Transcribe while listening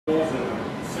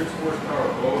horsepower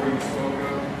blower you spoke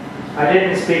of? I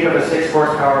didn't speak of a 6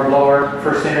 horsepower blower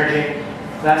for synergy.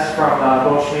 That's from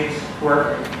Boschnick's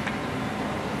work.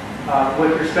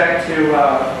 With respect to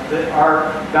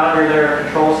our boundary layer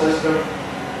control system,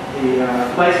 the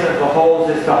placement of the holes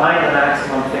is behind the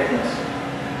maximum thickness.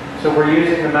 So we're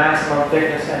using the maximum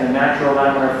thickness and the natural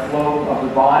laminar flow of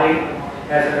the body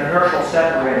as an inertial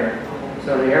separator.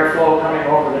 So the airflow coming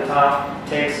over the top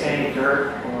takes any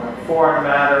dirt or foreign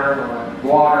matter or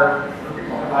water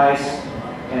or ice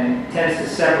and tends to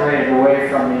separate it away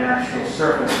from the actual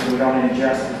surface, so we don't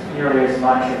ingest nearly as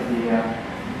much of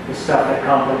the stuff that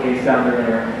complicates boundary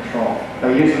layer control by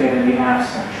using it in the aft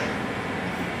section.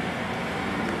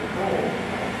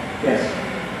 Yes?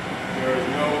 There's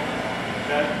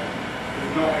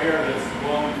no air that's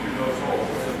blowing through those holes.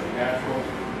 This is a natural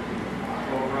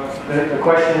flow process. The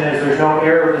question is, there's no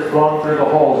air that's blowing through the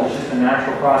holes, it's just a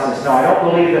natural process. No, I don't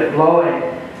believe that blowing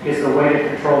is the way to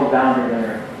control the boundary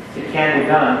layer. It can be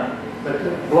done, but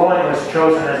blowing was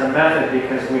chosen as a method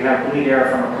because we have bleed air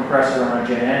from a compressor on a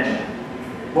jet engine.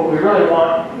 What we really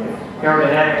want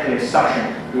aerodynamically is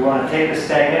suction. We want to take the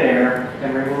stagnant air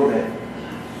and remove it,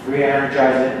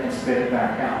 re-energize it, and spit it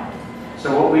back out.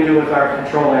 So what we do with our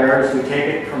control air is we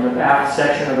take it from the aft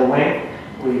section of the wing,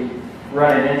 we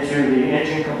run it into the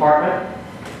engine compartment,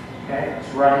 okay? It's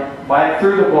run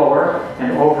through the blower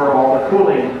and over all the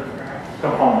cooling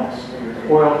components.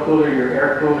 Your oil cooler, your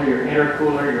air cooler, your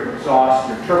intercooler, your exhaust,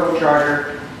 your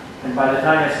turbocharger, and by the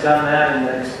time it's done that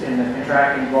in the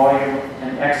contracting volume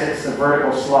and exits the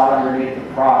vertical slot underneath the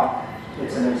prop,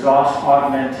 it's an exhaust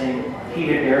augmenting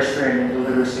heated airstream that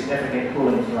delivers significant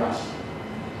cooling thrust.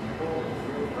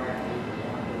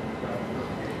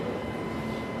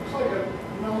 Looks like a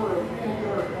number of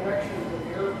angular connections in the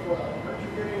airflow. Aren't you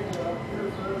getting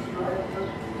interference directly?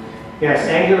 Yes,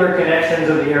 angular connections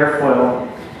of the airfoil,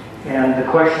 and the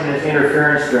question is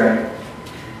interference drag.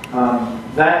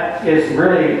 That is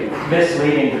really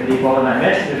misleading to people, and I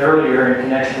mentioned it earlier in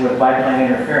connection with biplane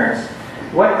interference.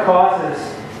 What causes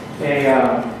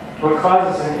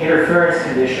an interference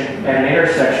condition at an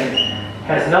intersection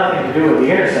has nothing to do with the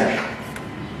intersection.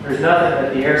 There's nothing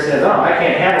that the air says, oh, I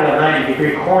can't handle a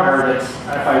 90-degree corner that's,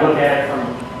 if I look at it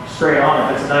from straight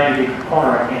on, if it's a 90-degree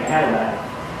corner, I can't handle that.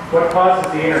 What causes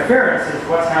the interference is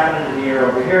what's happening to the air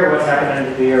over here, what's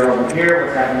happening to the air over here,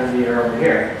 what's happening to the air over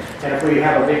here. And if we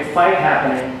have a big fight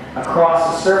happening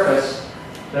across the surface,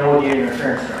 then we'll get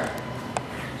interference drag.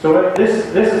 So this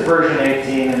is version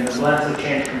 18, and the blends have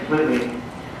changed completely.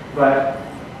 But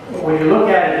when you look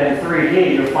at it in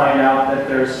 3D, you'll find out that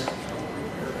there's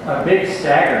a big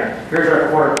stagger. Here's our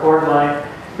quarter chord line,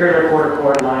 here's our quarter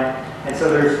chord line. And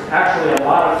so there's actually a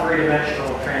lot of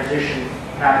three-dimensional transition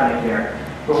happening here.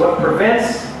 But what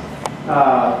prevents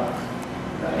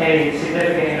any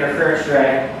significant interference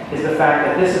drag is the fact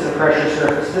that this is a pressure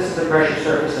surface, this is a pressure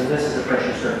surface, and this is a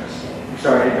pressure surface. I'm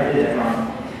sorry, I did it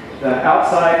wrong. The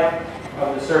outside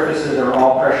of the surfaces are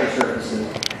all pressure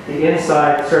surfaces. The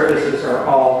inside surfaces are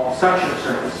all suction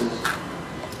surfaces.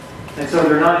 And so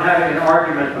they're not having an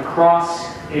argument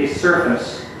across a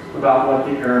surface about what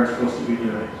the air is supposed to be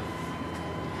doing.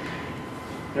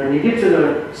 Now, when you get to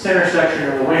the center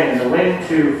section of the wing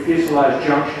to fuselage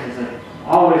junction is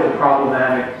always a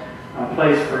problematic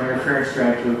place for interference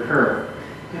drag to occur.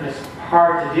 And it's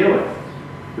hard to deal with.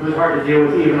 It was hard to deal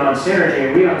with even on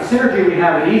synergy. On synergy, we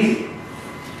have it easy.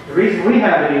 The reason we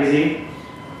have it easy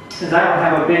is I don't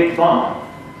have a big bump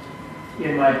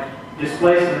in my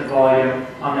displacement volume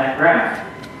on that graph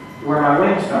where my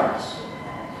wing starts.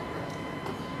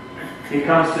 It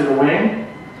comes to the wing,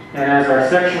 and as our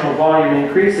sectional volume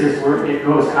increases, it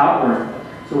goes outward.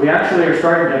 So we actually are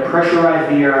starting to pressurize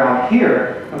the air out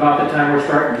here about the time we're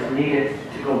starting to need it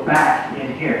to go back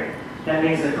in here. That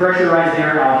means that pressurized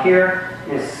air out here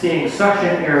is seeing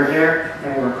suction air there,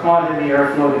 and we're causing the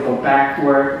airflow to go back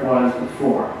where it was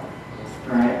before. All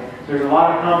right? There's a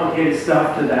lot of complicated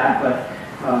stuff to that,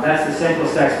 but that's the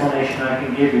simplest explanation I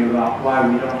can give you about why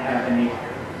we don't have any,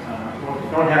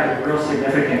 don't have real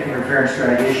significant interference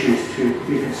drag issues to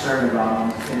be concerned about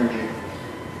on energy.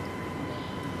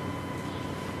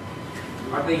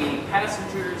 Are the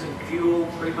passengers and fuel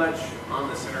pretty much on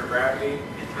the center of gravity,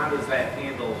 and how does that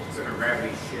handle center of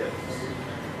gravity shifts?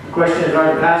 The question is,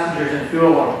 are the passengers and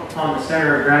fuel on the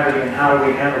center of gravity, and how do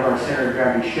we handle our center of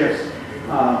gravity shifts?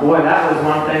 Boy, that was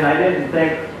one thing I didn't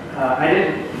think, I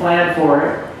didn't plan for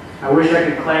it. I wish I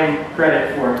could claim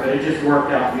credit for it, but it just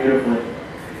worked out beautifully.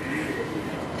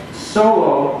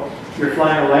 Solo, you're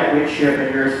flying a lightweight ship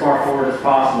and you're as far forward as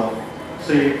possible.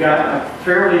 So you've got a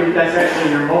fairly, that's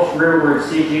actually your most rearward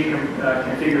CG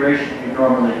configuration you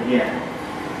normally get.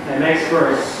 It makes for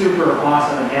a super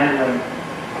awesome handling.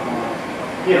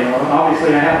 You know,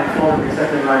 obviously I haven't flown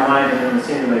except in my mind and in the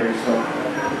simulator, so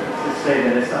to say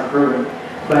that it's not proven.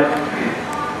 But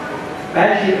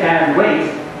as you add weight,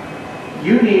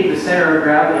 you need the center of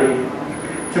gravity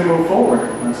to move forward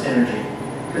on synergy.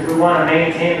 Because we want to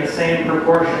maintain the same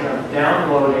proportion of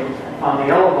downloading on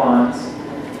the elevons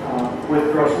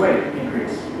with gross weight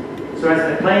increase. So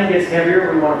as the plane gets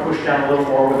heavier, we want to push down a little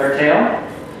more with our tail.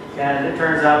 And it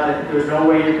turns out that there's no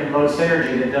way you can load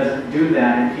synergy that doesn't do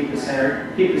that and keep the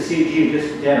CG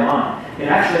just dead on. It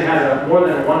actually has a more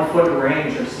than a 1 foot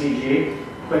range of CG,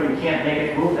 but you can't make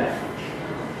it move that much.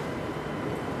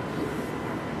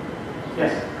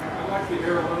 Yes? I'd like to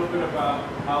hear a little bit about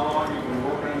how long you've been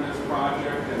working on this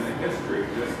project and the history.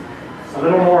 Just a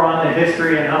little more on the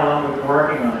history and how long we've been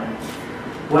working on it.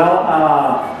 Well,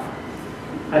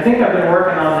 I think I've been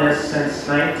working on this since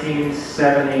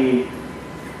 1977.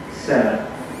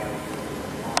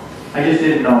 I just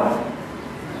didn't know it.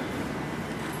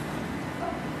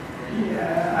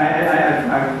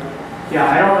 Yeah,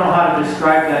 I don't know how to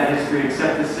describe that history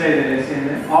except to say that it's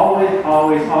always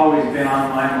been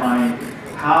on my mind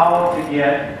how to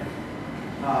get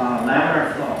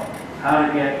laminar flow, how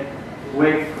to get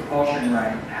wake propulsion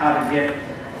right, how to get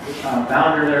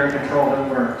boundary layer control that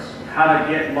works, how to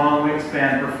get long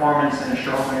wingspan performance in a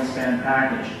short wingspan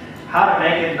package, how to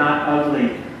make it not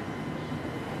ugly.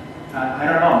 I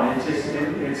don't know.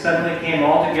 It suddenly came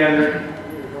all together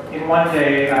in one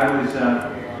day. I was at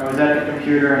the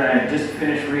computer and I had just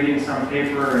finished reading some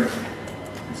paper, and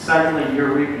suddenly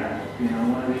eureka! You know,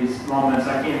 one of these moments.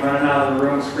 I came running out of the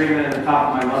room, screaming at the top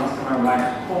of my lungs to my wife,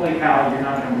 "Holy cow! You're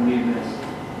not going to believe this."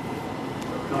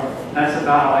 So that's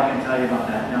about all I can tell you about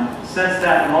that. Now, since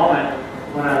that moment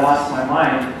when I lost my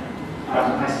mind,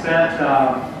 I spent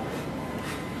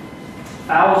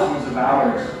thousands of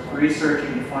hours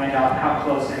researching to find out how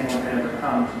close anyone had ever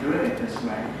come to doing it this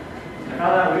way. I found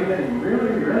out we've been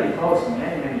really, really close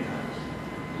many, many times.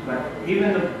 But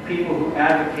even the people who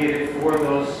advocated for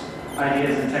those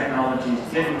ideas and technologies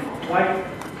didn't quite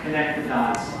connect the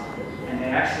dots, and they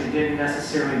actually didn't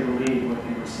necessarily believe what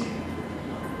they were seeing.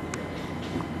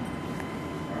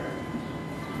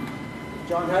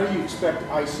 John, how do you expect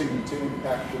icing to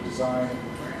impact the design?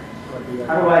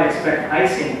 How do I expect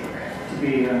icing to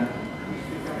be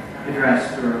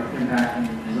addressed or impacting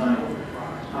the design?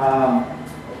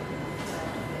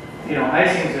 You know,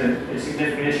 icing is a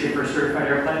significant issue for a certified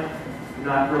airplane. I'm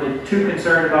not really too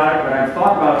concerned about it, but I've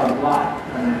thought about it a lot.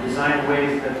 And I've designed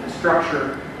ways that the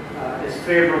structure is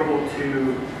favorable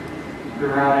to the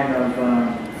routing of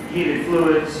heated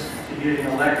fluids, to using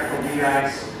electrical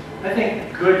de-ice. I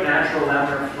think good natural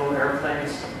laminar flow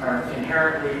airplanes are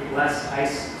inherently less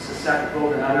ice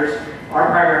susceptible than others. Our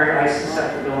primary ice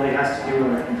susceptibility has to do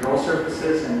with our control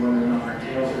surfaces and whether or not our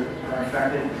tails are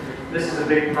affected. This is a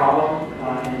big problem,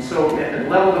 and so at the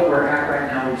level that we're at right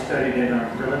now, we've studied it on a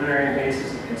preliminary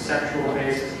basis, a conceptual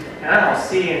basis, and I don't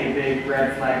see any big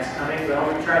red flags coming, but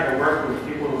I'll be trying to work with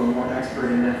people who are more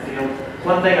expert in that field.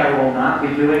 One thing I will not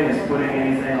be doing is putting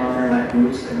anything on there like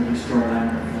boots that would destroy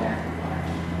laminar flow.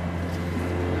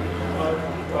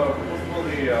 Will the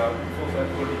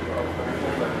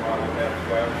full-size model have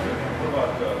flaps? What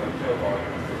about the tail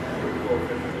volume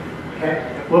coefficient? Okay.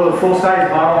 Will the full-size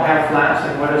model have flaps,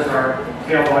 and what is our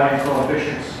tail volume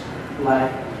coefficients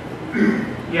like?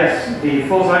 Yes, the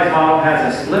full-size model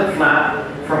has a split flap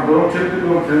from boom tube to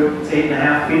boom tube. It's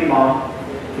 8.5 feet long.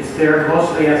 It's there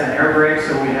mostly as an air brake,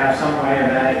 so we have some way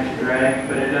of adding to drag,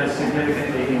 but it does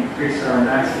significantly increase our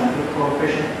maximum lift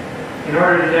coefficient. In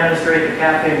order to demonstrate the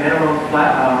CAFE minimum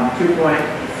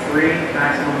 2.3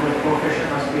 maximum lift coefficient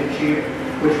must be achieved,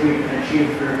 which we can achieve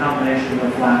through a combination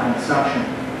of flap and suction.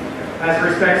 As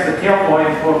respects the tail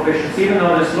volume coefficients, even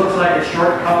though this looks like a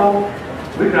short couple,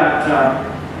 we've got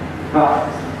about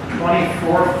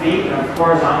 24 feet of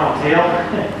horizontal tail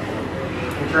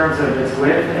in terms of its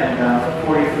width and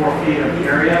 44 feet of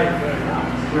area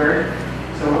squared.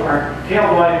 So our tail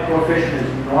volume coefficient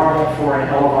is normal for an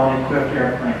Elevon equipped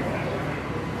airplane.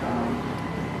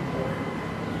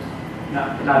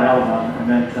 Not Elevon, I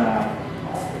meant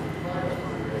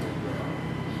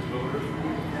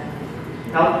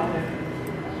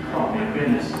oh my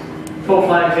goodness. Full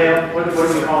flying tail, what do we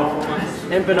call it?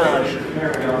 Empennage. There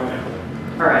we go.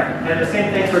 Alright, and the same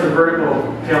thing for the vertical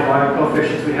tail volume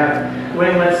coefficients. We have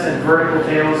winglets and vertical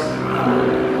tails.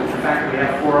 In fact, we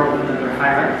have 4 of them that are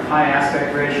high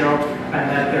aspect ratio and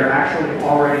that they're actually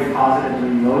already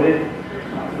positively loaded.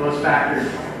 Those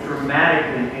factors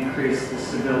dramatically increase the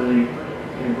stability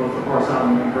in both the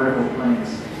horizontal and vertical planes.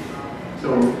 So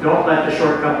don't let the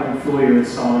short coupling fool you,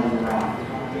 it's solid as a rock.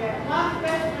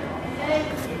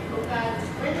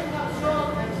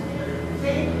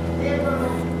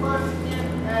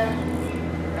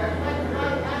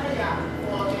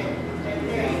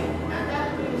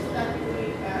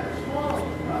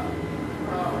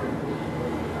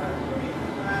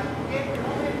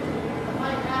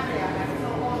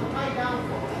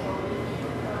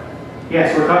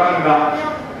 Yes, we're talking about.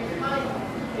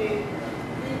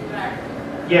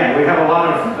 Yeah, we have a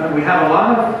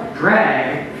lot of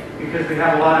drag because we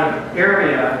have a lot of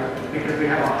area because we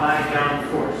have a high down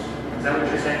force. Is that what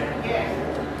you're saying? Yes.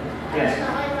 Yes.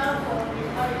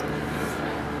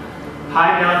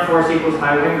 High down force equals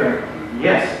high wing drag.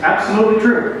 Yes, absolutely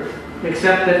true.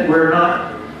 Except that we're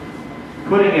not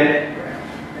putting it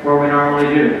where we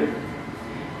normally do.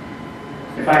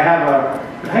 If I have a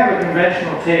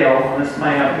conventional tail on this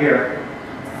plane up here,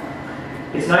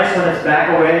 it's nice when it's back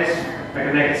a ways. I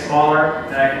can make it smaller,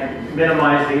 and I can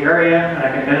minimize the area, and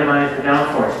I can minimize the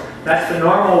downforce. That's the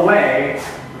normal way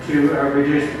to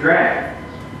reduce the drag.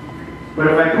 But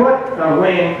if I put a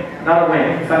wing, not a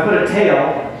wing, if I put a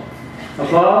tail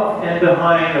above and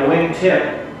behind a wing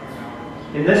tip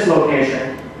in this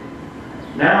location,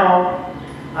 now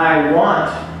I want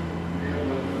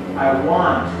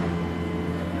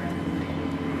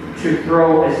to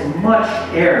throw as much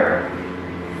air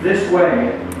this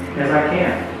way as I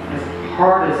can, as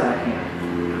hard as I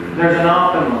can. There's an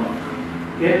optimum.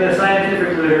 In the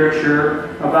scientific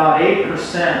literature, about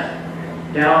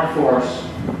 8% downforce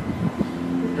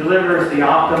delivers the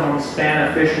optimum span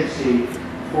efficiency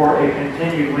for a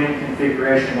continued wing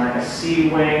configuration, like a C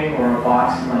wing or a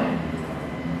box plane.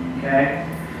 Okay?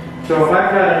 So if I've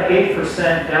got an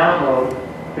 8%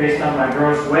 download based on my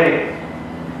gross weight,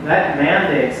 that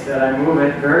mandates that I move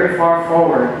it very far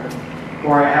forward,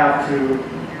 or I have a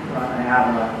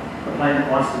plane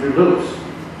that wants to do loops.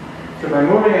 So by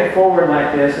moving it forward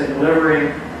like this and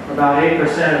delivering about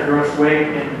 8% of gross weight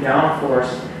in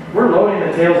downforce, we're loading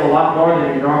the tails a lot more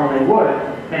than you normally would,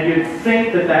 and you'd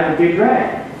think that that would be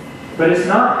drag. But it's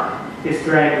not. It's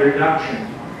drag reduction.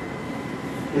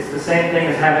 It's the same thing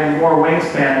as having more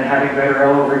wingspan and having better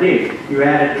L over D. You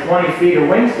added 20 feet of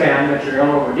wingspan, but your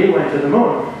L over D went to the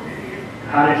moon.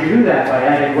 How did you do that? By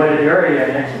adding wetted area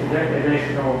and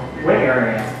additional wing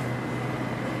area.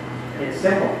 It's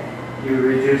simple. You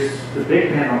reduce the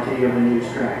big penalty of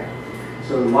induced drag.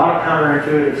 So a lot of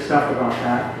counterintuitive stuff about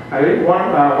that.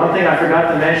 One thing I forgot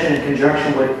to mention in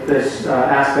conjunction with this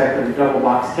aspect of the double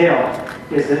box tail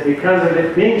is that because of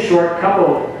it being short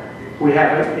coupled, we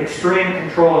have extreme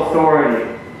control authority.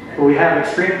 But we have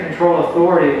extreme control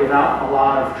authority without a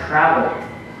lot of travel.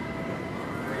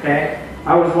 Okay?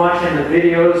 I was watching the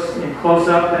videos in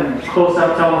close-up and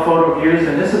close-up telephoto views,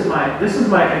 and this is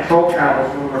my control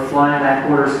travels when we're flying that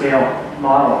quarter scale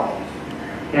model.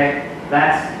 Okay?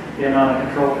 That's the amount of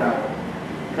control travel.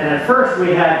 And at first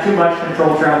we had too much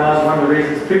control travel. That was one of the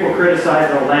reasons people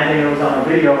criticized the landing that was on the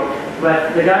video.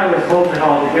 But the guy was holding it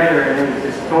all together, and it was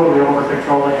just totally over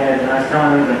controlling it. And I was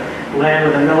telling him to land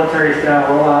with a military style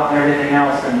rollout and everything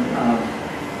else. And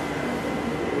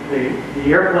the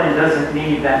airplane doesn't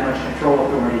need that much control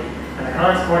authority. And the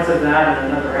consequence of that,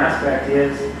 and another aspect,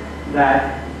 is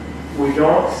that we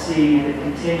don't see the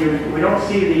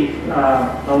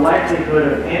likelihood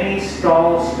of any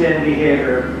stall spin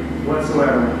behavior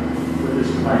whatsoever with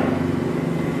this plane.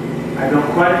 I've built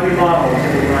quite a few models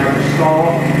that will neither stall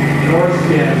nor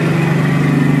spin.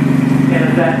 And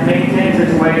if that maintains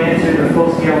its way into the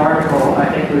full-scale article, I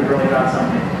think we've really got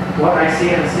something. What I see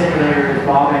in the simulator is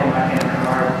bobbing like in a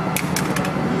car.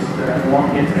 Just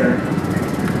won't get there.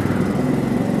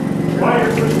 Why are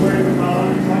you such worried about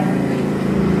it?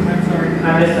 I'm sorry,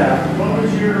 I missed that. What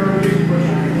was your reason for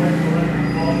shifting away from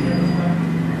electric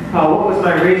propulsion? What was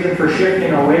my reason for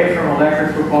shifting away from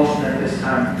electric propulsion at this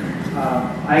time?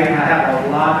 I have a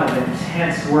lot of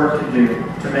intense work to do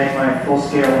to make my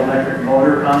full-scale electric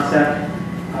motor concept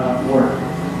work.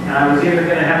 And I was either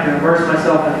going to have to immerse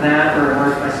myself in that or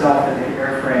immerse myself in the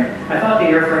airframe. I thought the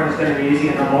airframe was going to be easy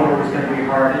and the motor was going to be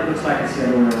hard. It looks like it's the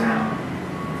other way around.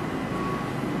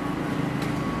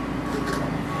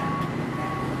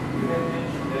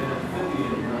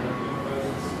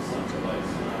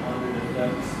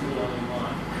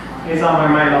 It's on my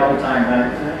mind all the time.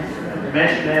 I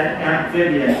mentioned that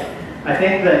amphibian. I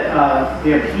think that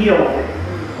the appeal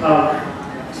of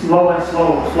slow and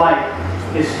slow flight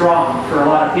is strong for a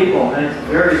lot of people, and it's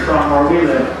very strong where we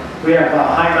live. We have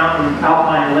high mountain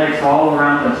alpine lakes all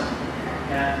around us,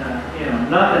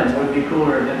 and nothing would be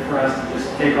cooler than for us to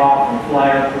just take off and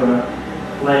fly up to a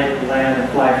lake, land, and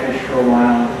fly fish for a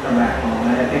while and come back home.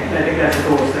 I think that's the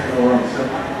coolest thing in the world. So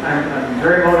I'm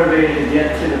very motivated to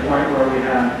get to the point where we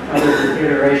have other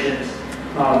iterations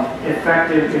of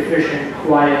effective, efficient,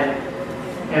 quiet,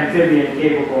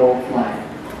 amphibian-capable flight.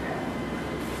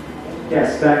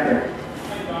 Yes, back there.